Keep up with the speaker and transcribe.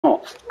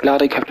Oh,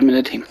 glad I kept him in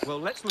the team. Well,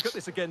 let's look at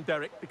this again,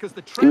 Derek, because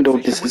the Even though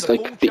transition this when is the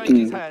like ball beating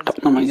changes hands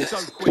Tottenham, I is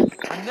guess. so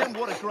quick. And then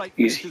what a great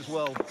finish Easy. as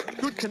well.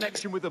 Good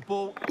connection with the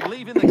ball,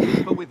 leaving the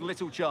keeper with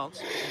little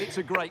chance. It's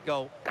a great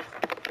goal.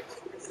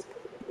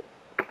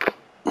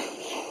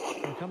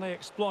 And can they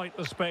exploit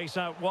the space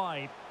out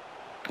wide?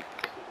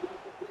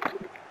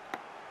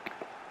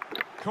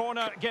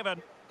 Corner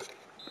given.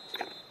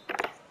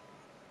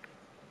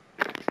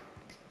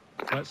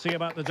 Let's see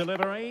about the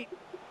delivery.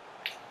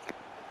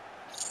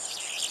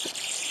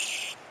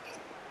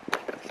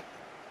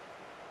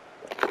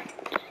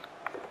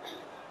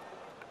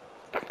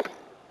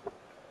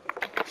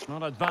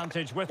 Not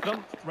advantage with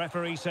them.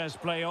 Referee says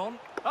play on.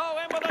 Oh,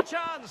 in with a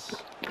chance.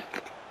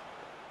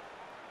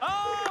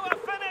 Oh, a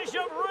finish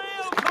of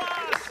real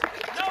class.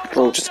 No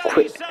Bro, just wonder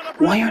quit. he's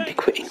Why aren't they celebrating.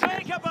 quitting?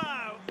 Take a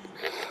bow.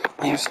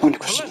 I have so many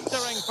questions.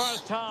 Blistering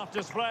first half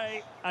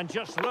display, and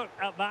just look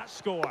at that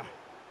score.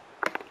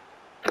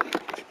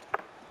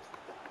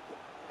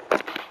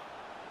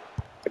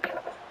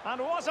 And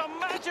what a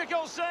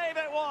magical save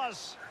it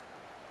was.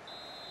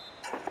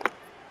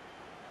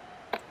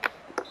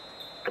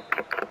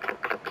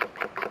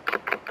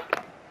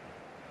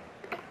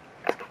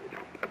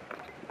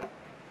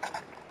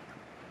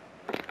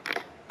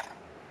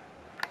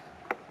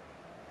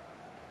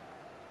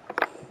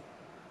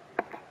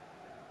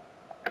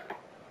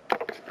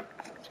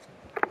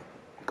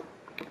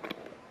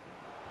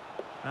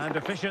 And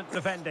efficient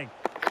defending.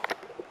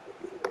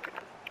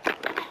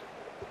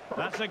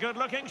 That's a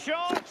good-looking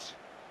shot.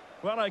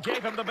 Well, I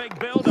gave him the big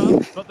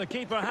build-up, but the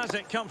keeper has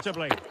it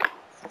comfortably.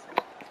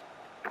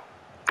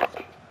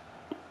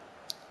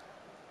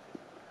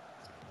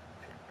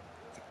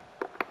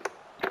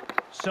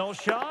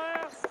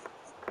 Solskjaer.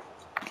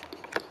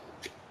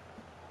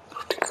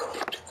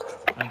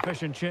 And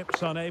Fish and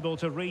Chips unable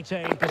to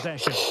retain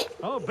possession.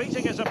 Oh,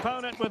 beating his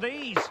opponent with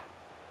ease.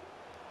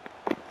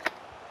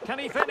 Can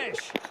he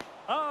finish?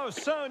 Oh,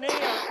 so near,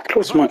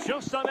 but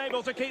just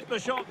unable to keep the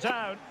shot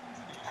down.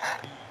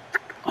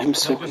 I'm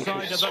so They've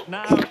decided confused. that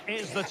now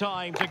is the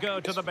time to go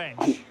to the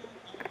bench.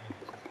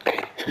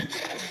 Okay.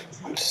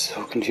 I'm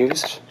so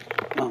confused.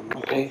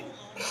 Okay.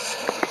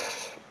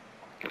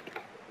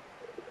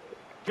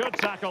 Good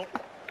tackle.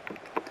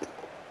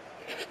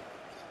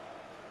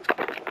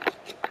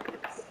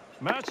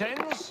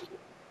 Mertens.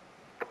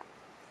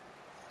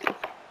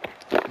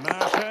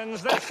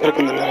 Mertens this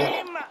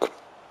time.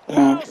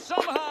 Well,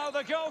 somehow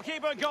the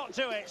goalkeeper got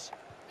to it.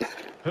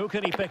 Who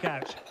can he pick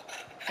out?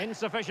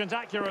 Insufficient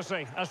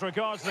accuracy as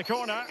regards the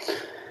corner.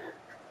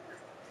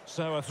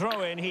 So a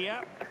throw in here.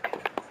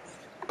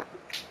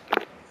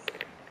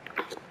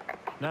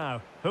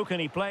 Now, who can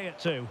he play it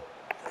to?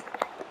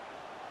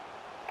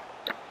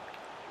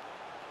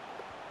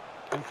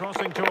 And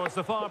crossing towards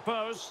the far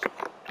post.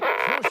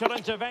 Crucial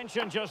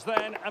intervention just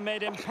then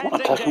amid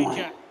impending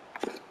danger.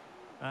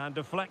 And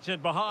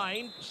deflected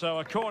behind, so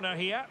a corner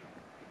here.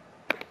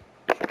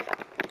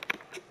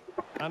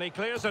 And he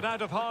clears it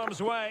out of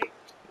harm's way.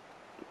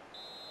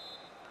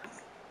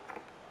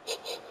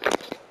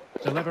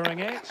 Delivering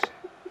it.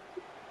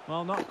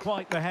 Well, not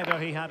quite the header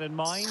he had in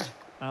mind.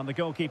 And the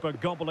goalkeeper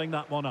gobbling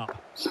that one up.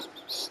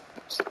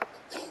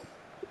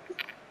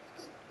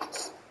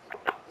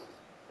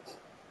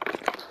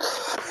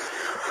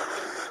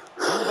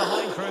 In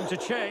behind for him to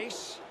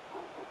chase.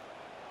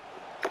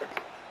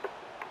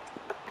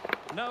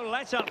 No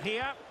let-up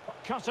here.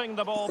 Cutting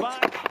the ball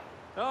back.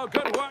 Oh,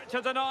 good work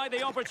to deny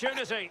the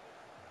opportunity.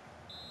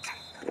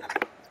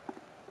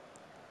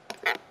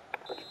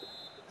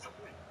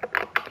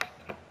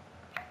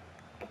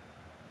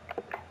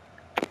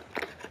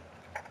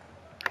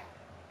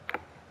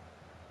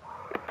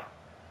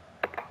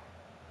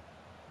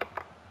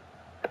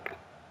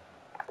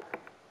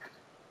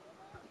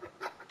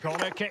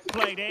 Corner kick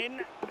played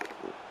in.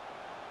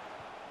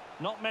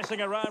 Not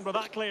messing around with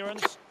that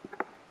clearance.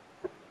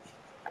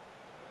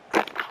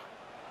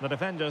 The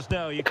defenders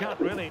know you can't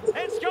really.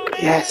 It's gone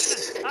in!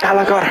 Yes,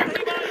 Gallagher.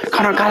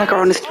 CONOR Gallagher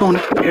on his phone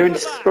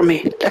appearance for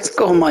me. Let's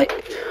go, mate.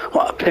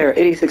 What a player.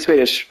 86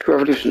 Swedish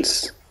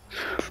revolutions.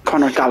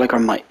 CONOR Gallagher,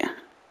 mate.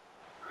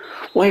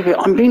 Wait,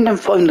 I'm being them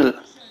final.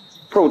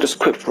 Bro, just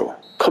quit, bro.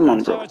 Come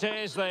on, bro. So it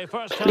is, the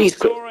first half Please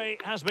quit. story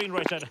has been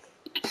written.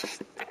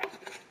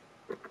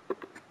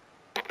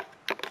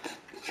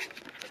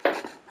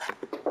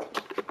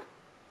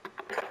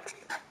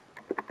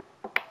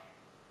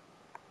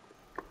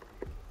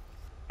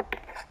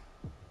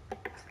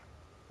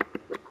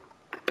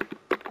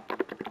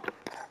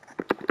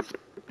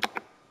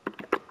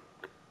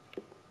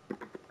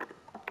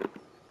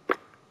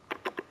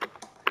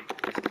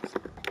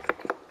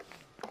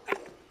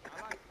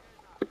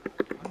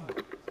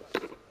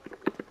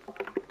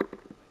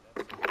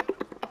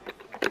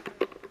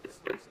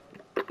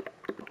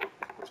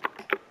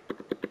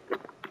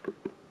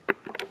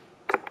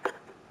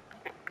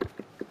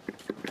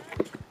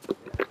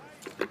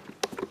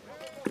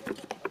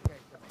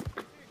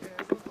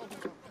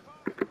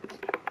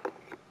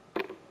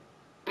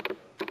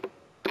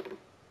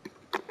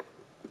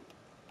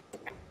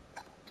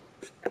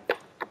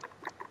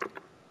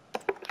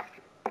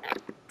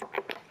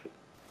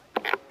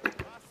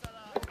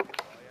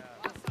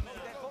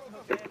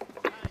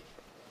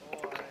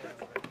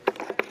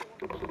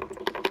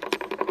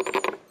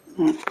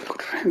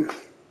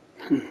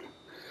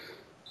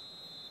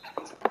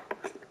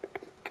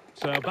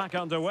 So back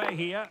underway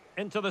here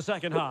into the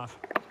second half.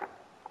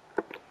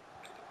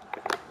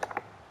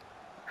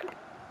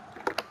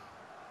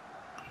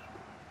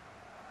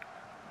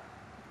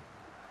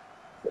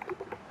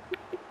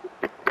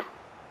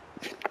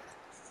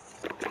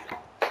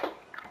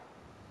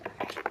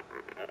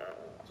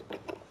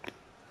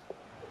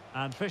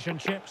 And fish and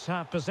chips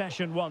have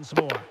possession once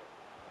more.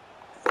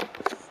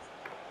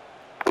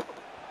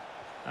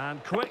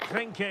 And quick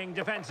thinking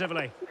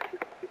defensively.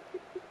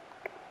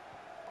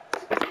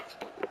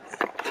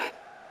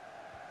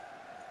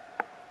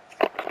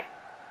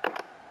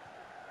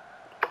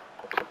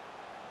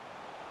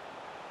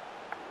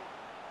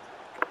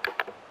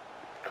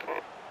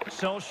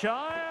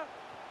 Solskjaer.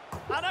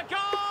 And a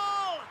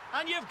goal!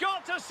 And you've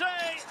got to say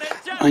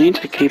they I need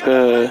to keep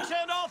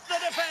off the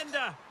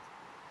defender.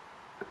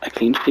 a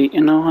clean sheet,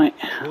 you know.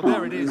 Well,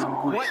 there it is. No.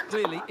 Quite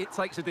clearly, it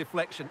takes a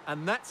deflection,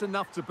 and that's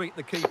enough to beat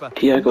the keeper.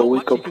 Diego, Not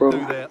wake much up, you can bro.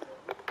 do there.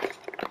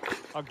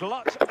 A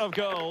glut of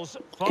goals.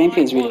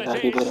 Gameplay is Fine really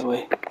happy, by qualities. the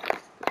way.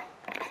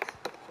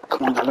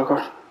 Come on,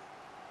 Gallagher.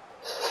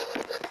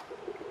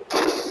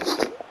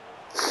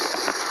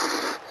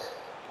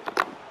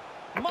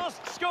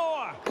 Must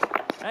score.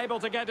 Able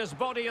to get his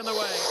body in the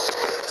way.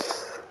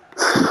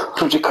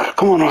 Rudiger,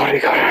 come on,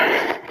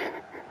 Rudiger.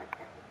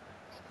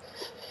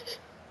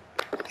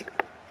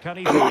 Can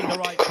he find the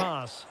right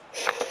pass?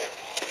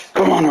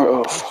 Come on,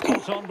 oh, fucking.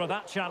 Spots on with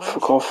that challenge.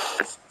 Fuck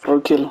off. For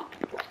a kill.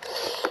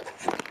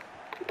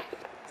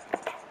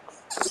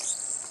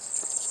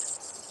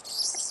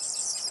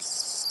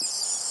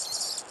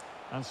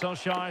 And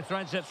Solskjaer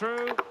threads it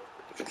through.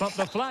 But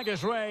the flag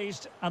is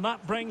raised, and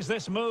that brings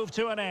this move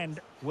to an end.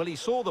 Well, he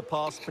saw the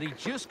pass, but he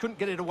just couldn't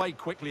get it away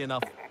quickly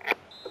enough.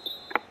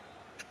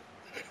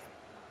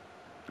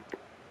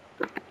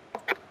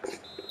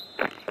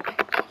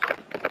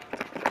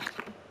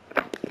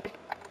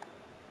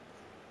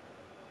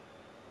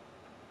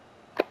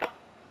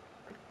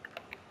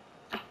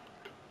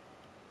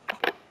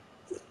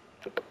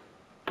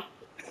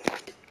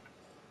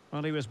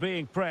 Well, he was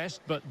being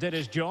pressed, but did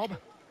his job.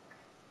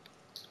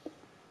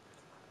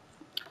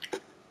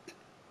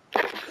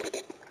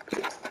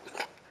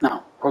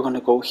 Now, we're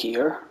gonna go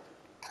here.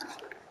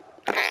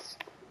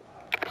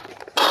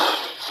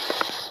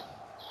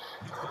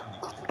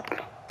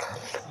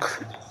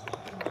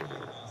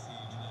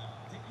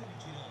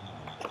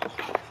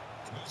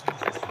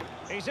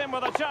 He's in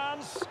with a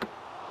chance.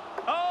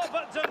 Oh,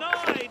 but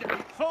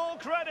denied. Full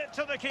credit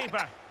to the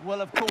keeper.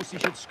 Well, of course he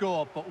should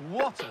score, but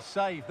what a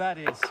save that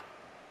is.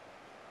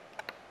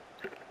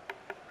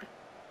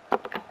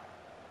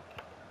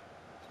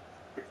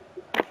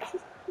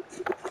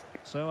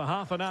 So a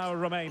half an hour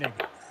remaining.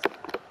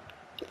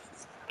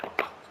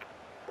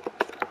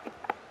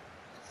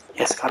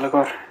 Yes,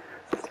 Gallagher.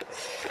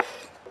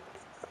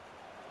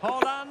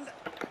 Holland.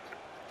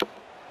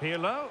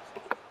 Pirlo.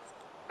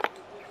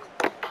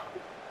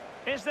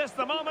 Is this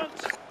the moment?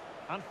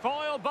 And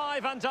foiled by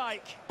Van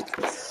Dijk.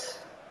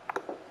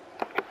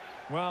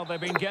 Well,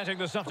 they've been getting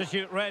the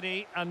substitute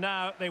ready, and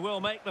now they will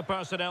make the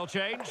personnel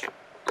change.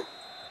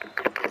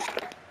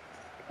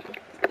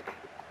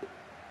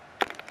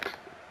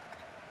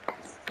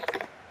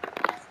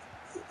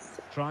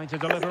 Trying to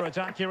deliver it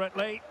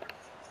accurately.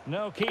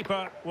 No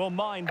keeper will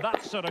mind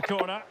that sort of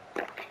corner.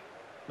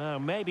 Now,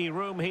 maybe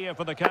room here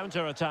for the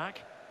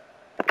counter-attack.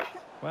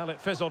 Well, it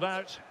fizzled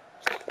out.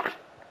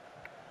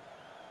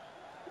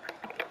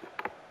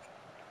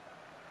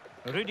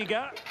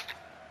 Rudiger.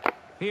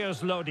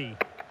 Here's Lodi.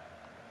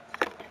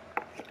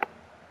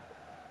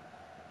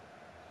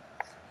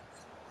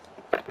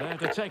 There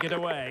to take it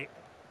away.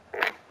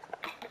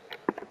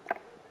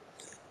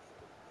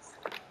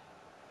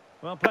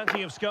 Well,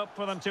 plenty of scope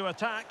for them to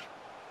attack.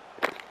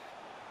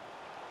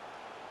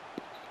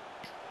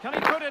 Can he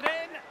put it in?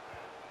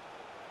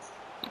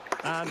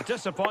 And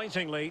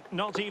disappointingly,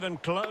 not even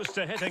close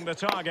to hitting the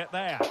target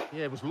there.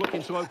 Yeah, was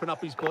looking to open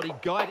up his body,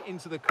 guide it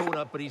into the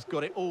corner, but he's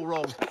got it all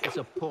wrong. It's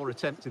a poor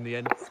attempt in the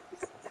end.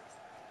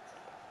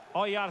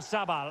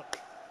 Oyarzabal.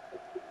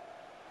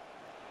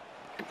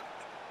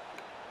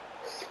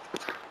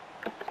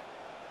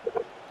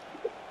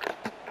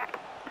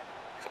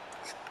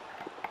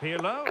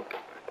 Pirlo.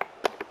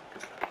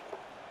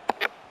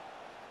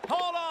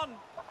 Hold on.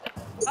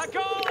 A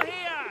goal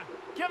here,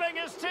 giving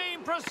his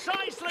team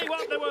precisely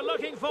what they were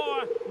looking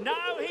for.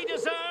 Now he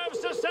deserves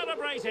to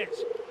celebrate it.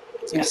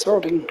 Yeah,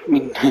 sort of. I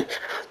mean,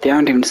 they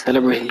aren't even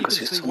celebrating You because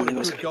can it's see what a only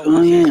was good like, goal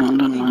oh this yeah, is. well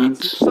done, He hits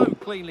it lads. so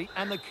cleanly,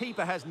 and the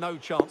keeper has no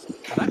chance.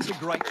 That's a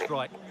great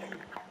strike.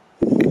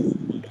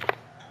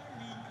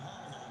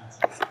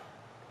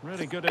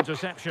 Really good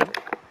interception.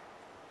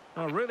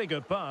 A really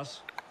good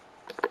pass.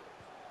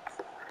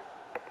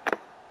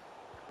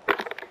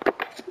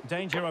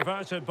 Danger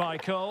averted by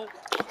Cole.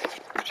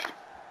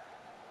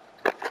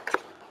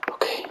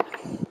 Okay.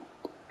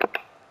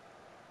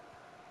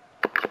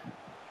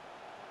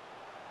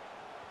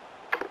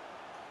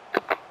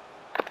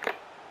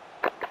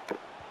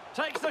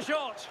 Takes the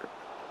shot.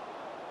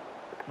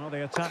 Well,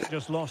 the attack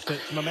just lost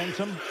its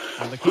momentum,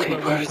 and the keeper Okay,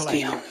 will where's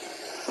collect.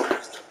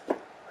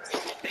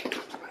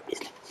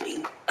 the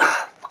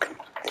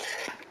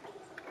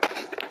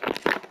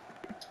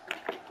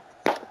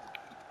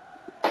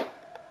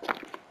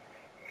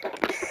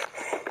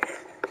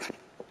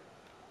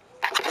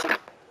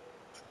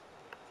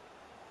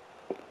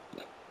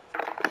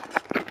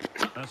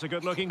That's a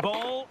good-looking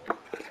ball.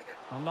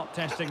 I'm not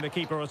testing the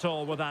keeper at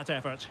all with that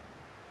effort.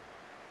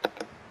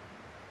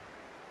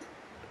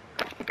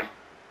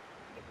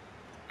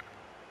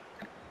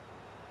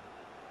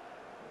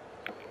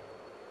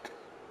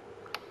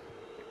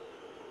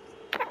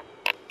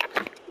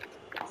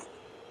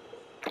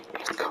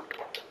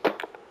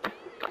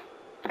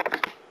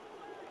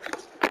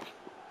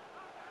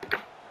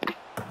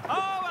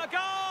 Oh, a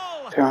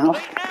goal! Fair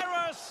enough. The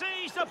error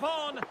seized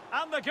upon,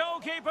 and the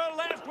goalkeeper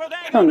left with Fair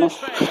empty enough.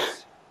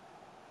 space.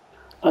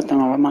 I don't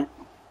know, mate.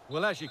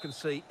 Well, as you can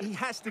see, he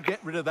has to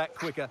get rid of that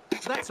quicker.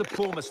 That's a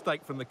poor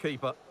mistake from the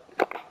keeper.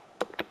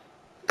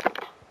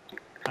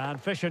 And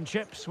fish and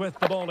chips with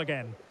the ball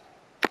again.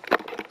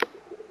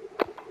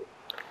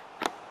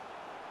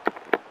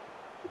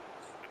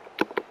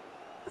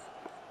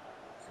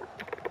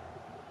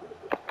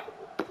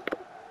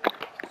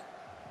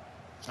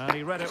 And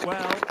he read it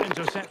well,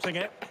 intercepting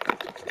it.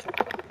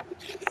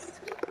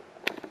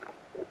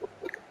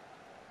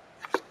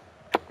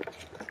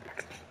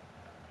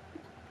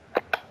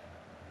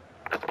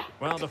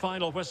 Well, the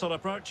final whistle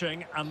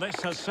approaching, and this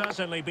has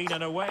certainly been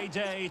an away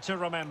day to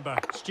remember.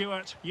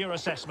 Stuart, your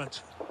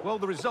assessment. Well,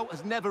 the result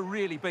has never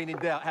really been in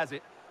doubt, has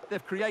it?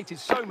 They've created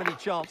so many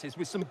chances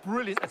with some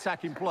brilliant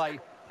attacking play.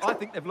 I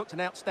think they've looked an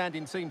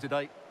outstanding team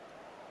today.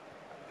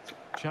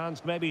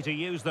 Chance maybe to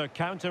use their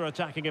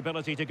counter-attacking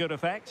ability to good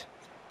effect.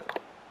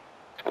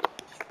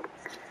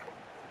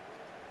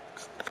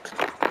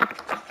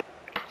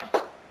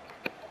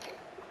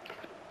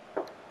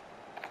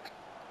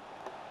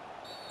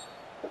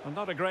 And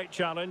not a great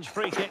challenge.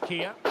 Free kick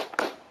here.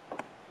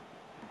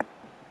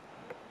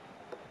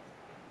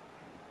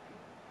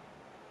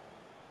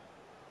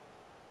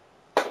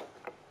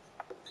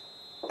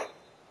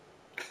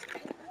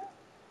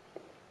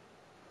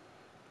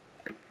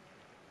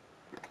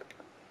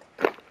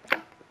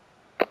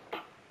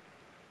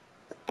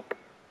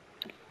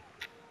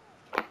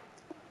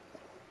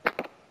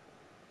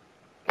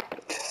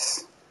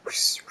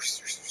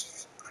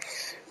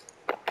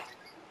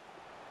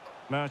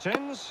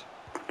 Mertens.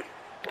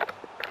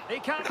 He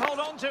can't hold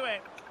on to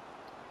it.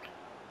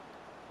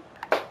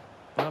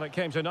 Well, it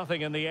came to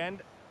nothing in the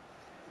end.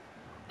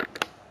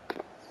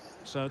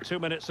 So 2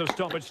 minutes of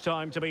stoppage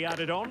time to be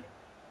added on.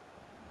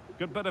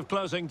 Good bit of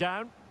closing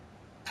down.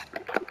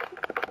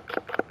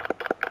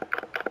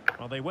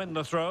 Well, they win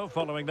the throw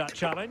following that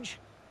challenge.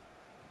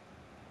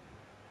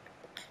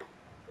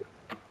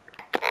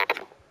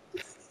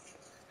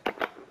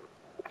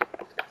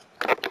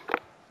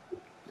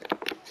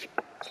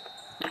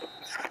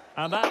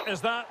 And that is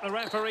that. The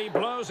referee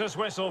blows his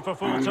whistle for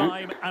full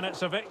time, and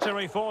it's a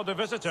victory for the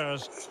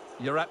visitors.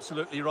 You're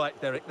absolutely right,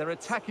 Derek. Their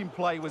attacking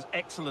play was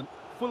excellent,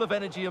 full of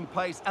energy and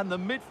pace, and the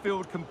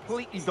midfield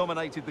completely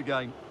dominated the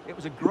game. It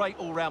was a great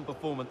all-round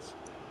performance.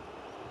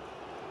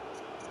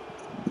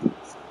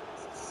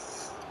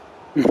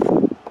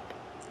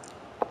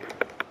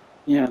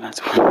 Yeah, that's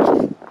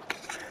one.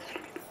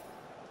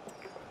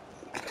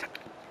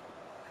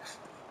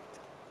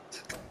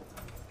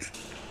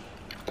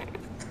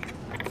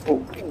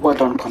 Oh, well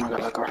done, Conor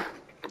Gallagher.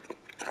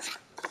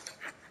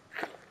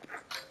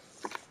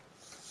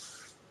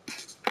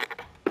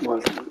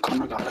 Well done,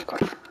 Conor Gallagher.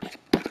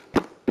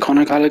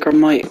 Conor Gallagher,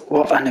 mate,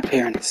 what an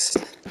appearance.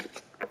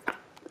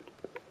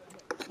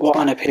 What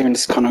an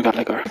appearance, Conor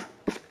Gallagher.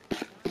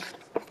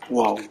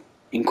 Wow,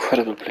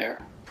 incredible player.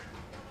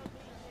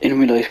 In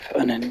real life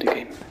and in the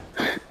game.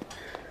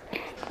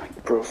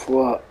 Like, bro,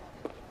 what?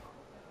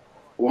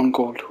 1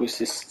 goal, 2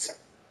 assists.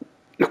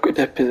 Look at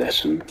that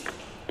possession.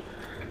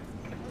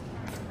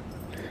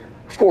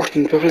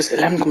 14 dribbles,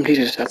 11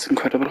 completed, that's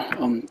incredible.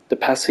 The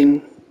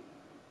passing,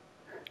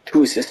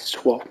 2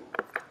 assists, wow.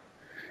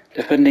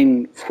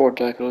 Defending 4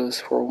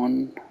 tackles,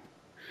 4-1.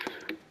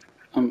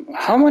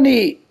 How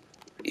many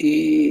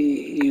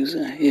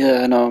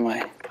yeah, no,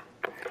 my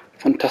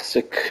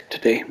fantastic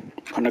today,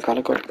 Conor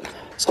Gallagher.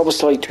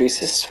 Soboslai 3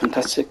 assists,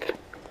 fantastic.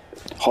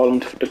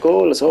 Holland for the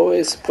goal, as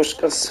always.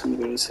 Pushkas and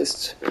will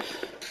assist.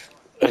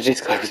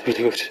 This guy was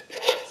really good.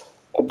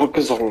 Oh,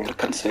 because all I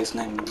can't say his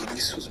name.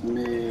 This was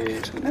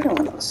made.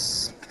 Everyone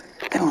else.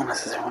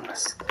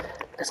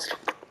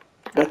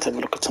 Let's have a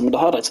look at some of the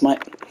highlights, mate.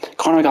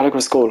 Conor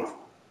Gallagher's goal.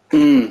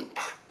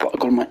 What a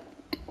goal, mate.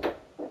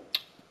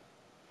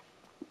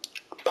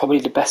 Probably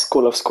the best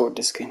goal I've scored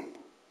this game.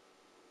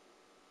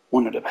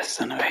 One of the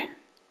best, anyway.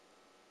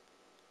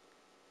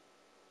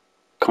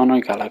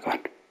 Conor Gallagher.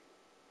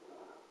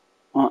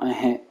 What a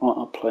hit, what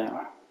a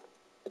player.